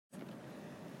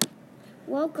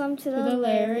Welcome to the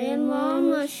Larry and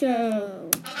Mama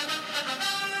Show.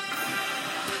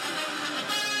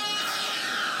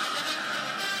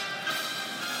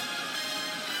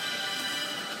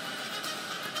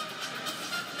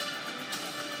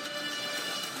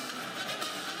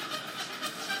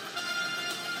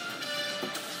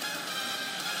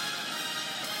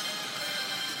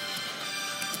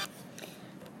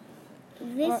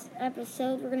 This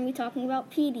episode, we're going to be talking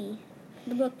about Petey,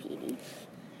 the book Petey.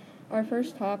 Our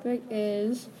first topic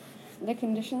is the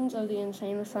conditions of the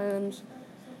insane asylums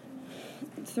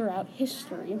throughout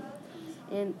history,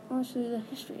 and also the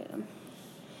history of them.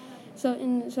 So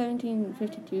in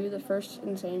 1752, the first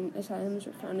insane asylums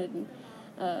were founded in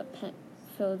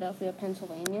Philadelphia,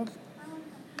 Pennsylvania.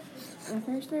 At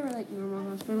first they were like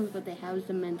normal hospitals, but they housed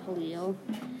the mentally ill.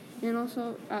 And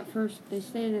also, at first, they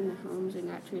stayed in their homes and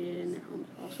got treated in their homes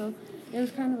also. It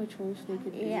was kind of a choice they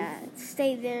could do. Yeah,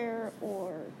 stay there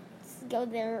or go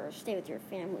there or stay with your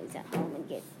families at home and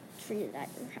get treated at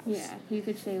your house. Yeah, you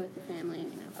could stay with the family,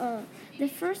 The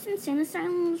first insane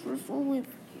asylums were full with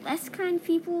less kind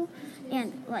people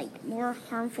and, more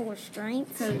harmful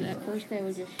restraints. Because at first they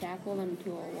would just shackle them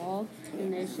to a wall,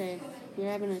 and they'd say, you're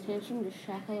having attention, just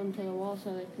shackle them to the wall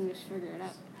so they can just figure it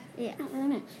out. Yeah. Not very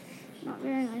nice. Not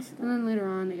very nice. And then later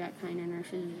on, they got kinder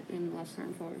nurses and less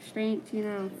harmful restraints,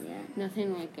 Yeah.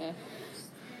 Nothing like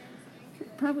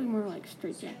probably more like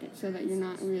straitjackets, so that you're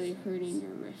not really hurting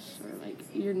your wrists, or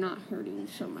you're not hurting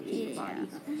so much in your body.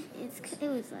 It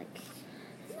was not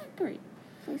great.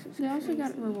 They also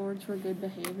got rewards for good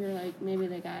behavior, maybe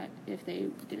they got, if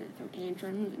they didn't throw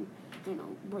tantrums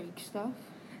and, break stuff,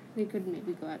 they could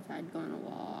maybe go outside, go on a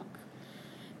walk,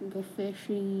 and go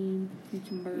fishing, feed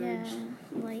some birds.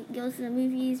 Yeah, go to the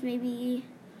movies, maybe.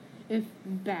 If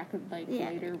back,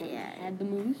 later, when they had the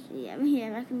movies. Yeah,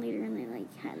 back in later when they,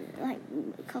 had,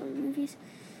 colored movies.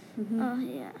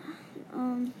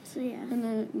 Mm-hmm. So, yeah. In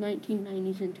the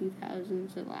 1990s and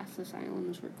 2000s, the last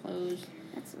asylums were closed.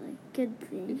 That's a good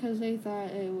thing. Because they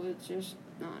thought it was just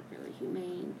not very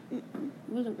humane. Mm-mm. It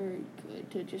wasn't very good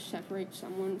to just separate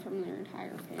someone from their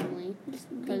entire family.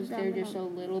 Because they're just a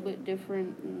little bit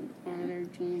different and their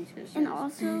genes just... And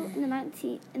also, in the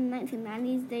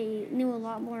 1990s, they knew a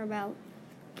lot more about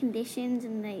conditions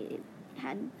and they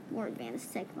had more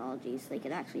advanced technology, so they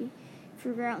could actually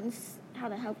figure out how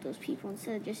to help those people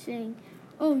instead of just saying,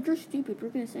 oh, you're stupid, we're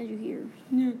going to send you here.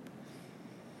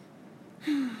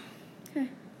 Yeah. Okay.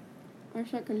 Our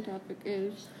second topic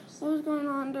is what was going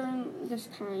on during this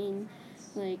time,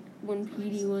 when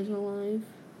Petey was alive.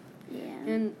 Yeah.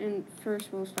 And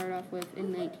first we'll start off with,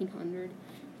 in 1900,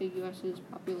 the U.S.'s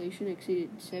population exceeded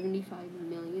 75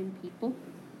 million people.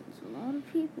 That's a lot of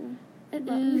people. It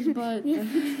is, but... you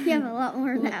have a lot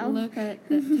more now. Look at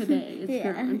today. It's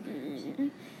yeah. gone.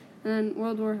 And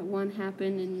World War I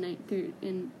happened in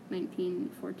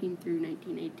 1914 through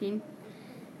 1918.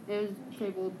 It was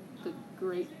labeled the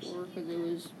Great War because it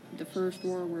was the first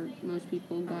war where most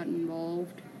people got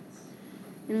involved.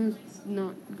 And it was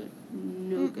not good.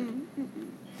 No good.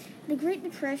 The Great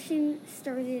Depression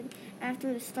started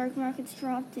after the stock markets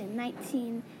dropped in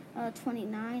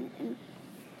 1929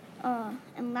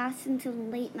 and lasted until the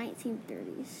late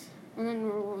 1930s. And then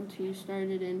World War II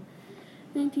started in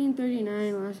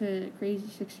 1939, lasted a crazy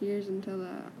 6 years until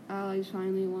the Allies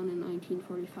finally won in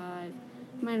 1945.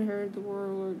 You might have heard the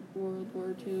World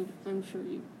War II. I'm sure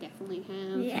you definitely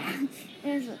have. Yeah.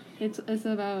 It's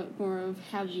about more of,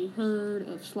 have you heard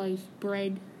of sliced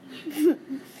bread?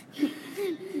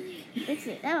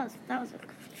 That was a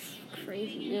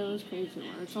crazy. It was crazy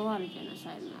war. It's a lot of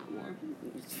genocide in that war.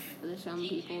 For some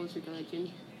people's religion.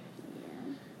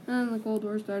 Yeah. And the Cold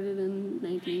War started in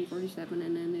 1947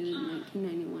 and ended in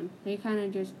 1991. They kind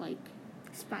of just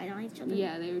spied on each other.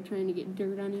 Yeah, they were trying to get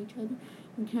dirt on each other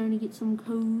and trying to get some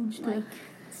codes to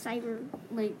cyber.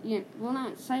 Not cyber. Not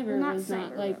was cyber. Not it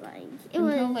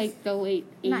until was the late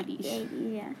 80s. Not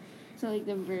 80s, yeah. So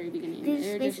the very beginning,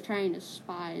 they were just trying to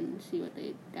spy and see what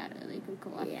data they could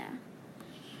collect. Yeah.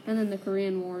 And then the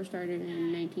Korean War started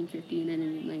in 1950 and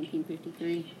ended in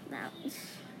 1953.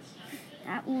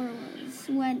 That war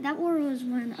was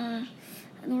when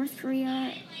North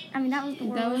Korea. That was the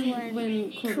war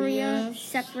when Korea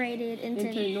separated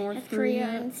into North Korea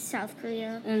and South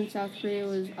Korea. And South Korea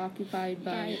was occupied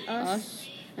by us,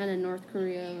 and then North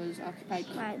Korea was occupied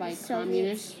by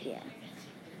communists. Yeah.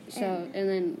 So and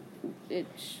then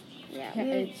it's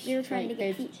we were trying to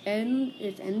get it's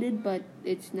ended, but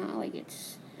it's not like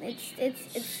it's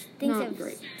things not are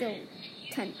great. Still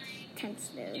tense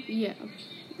there. Yeah.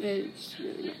 It's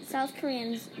really not. South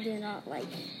Koreans do not like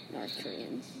North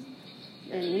Koreans.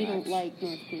 And we don't like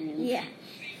North Koreans. Yeah.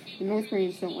 The North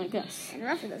Koreans don't like us. And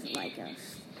Russia doesn't like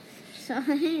us. So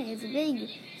it's a big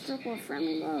circle of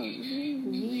friendly love.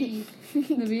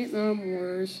 The Vietnam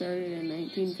War started in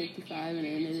 1955 and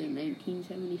ended in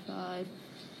 1975.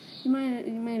 You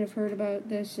might have heard about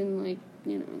this in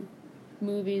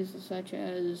movies such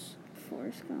as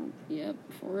Forrest Gump. Yep,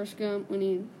 Forrest Gump when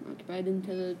he occupied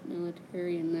into the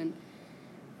military and then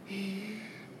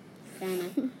kind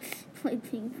of Played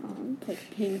ping pong.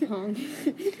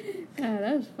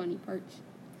 That was funny parts.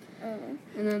 And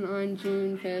then on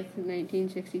June 5th,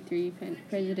 1963,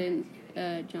 President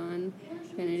John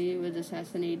Kennedy was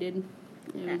assassinated.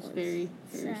 It was very,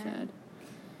 very sad.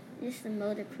 Just a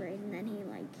motor parade, and then he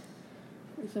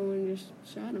someone just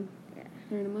shot him. Yeah.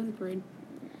 During a motor parade.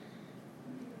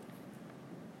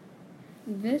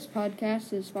 This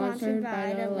podcast is sponsored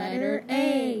by the letter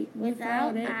A.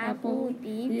 Without it, Apple would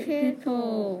be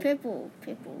Pipple. Pipple.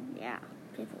 Yeah,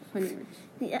 Pipple. Funny words.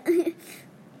 Yeah.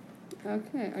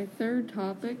 Okay, our third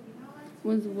topic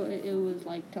was what it was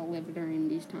like to live during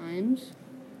these times.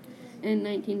 In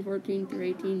 1914 through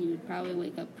 18, you would probably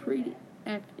wake up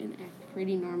act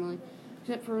pretty normally,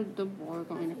 except for the war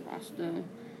going across the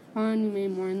pond. You may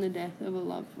mourn the death of a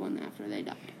loved one after they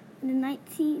died. In the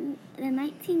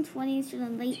 1920s to the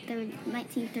late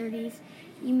 1930s,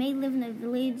 you may live in a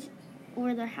village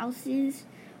where their houses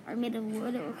are made of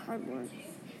wood or cardboard.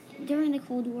 During the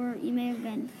Cold War, you may have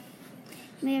been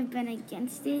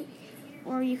against it,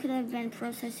 or you could have been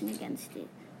protesting against it.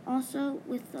 Also,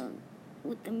 with the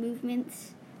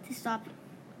movements to stop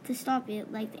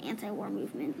it, like the anti-war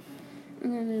movement.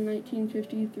 And then in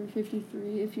 1950 through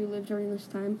 53, if you lived during this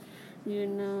time, you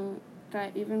know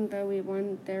that even though we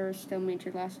won, there were still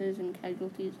major losses and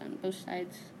casualties on both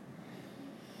sides.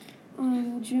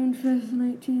 On June 5th,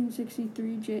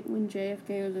 1963, when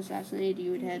JFK was assassinated,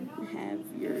 you would have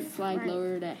your flag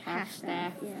lowered at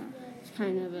half-staff. Yeah. It's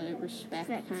kind of a respect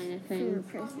kind of thing. For the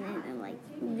president, and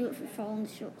we do it for fallen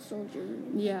soldiers.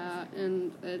 Yeah,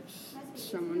 and it's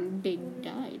someone big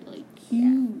died,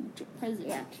 huge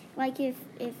president. Yeah,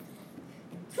 if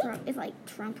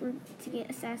Trump were to get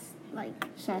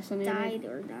assassinated,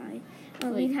 died,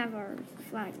 we'd have our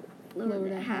flag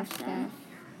lowered at half-staff.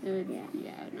 It would, not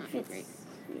be great.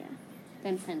 Yeah.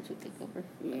 Then Pence would take over.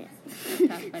 Yeah.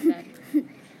 Talk about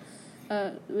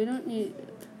that. We don't need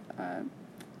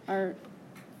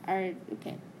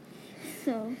okay.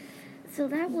 So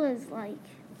that was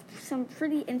some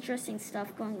pretty interesting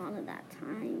stuff going on at that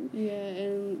time. Yeah,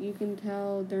 and you can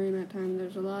tell during that time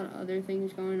there's a lot of other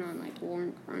things going on, like war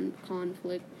and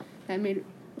conflict, that made it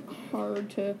hard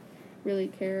to really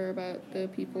care about the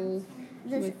people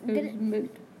with those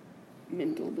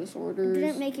mental disorders. It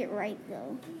didn't make it right,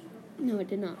 though. No, it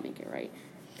did not make it right.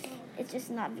 It's just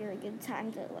not a very good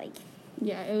time to,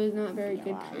 Yeah, it was not very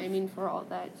good timing for all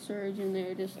that surge, and they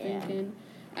were just thinking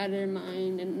out of their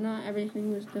mind, and not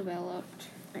everything was developed.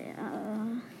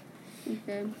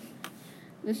 Okay.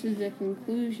 This is the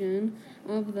conclusion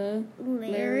of the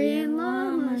Larry and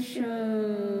Llama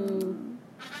Show.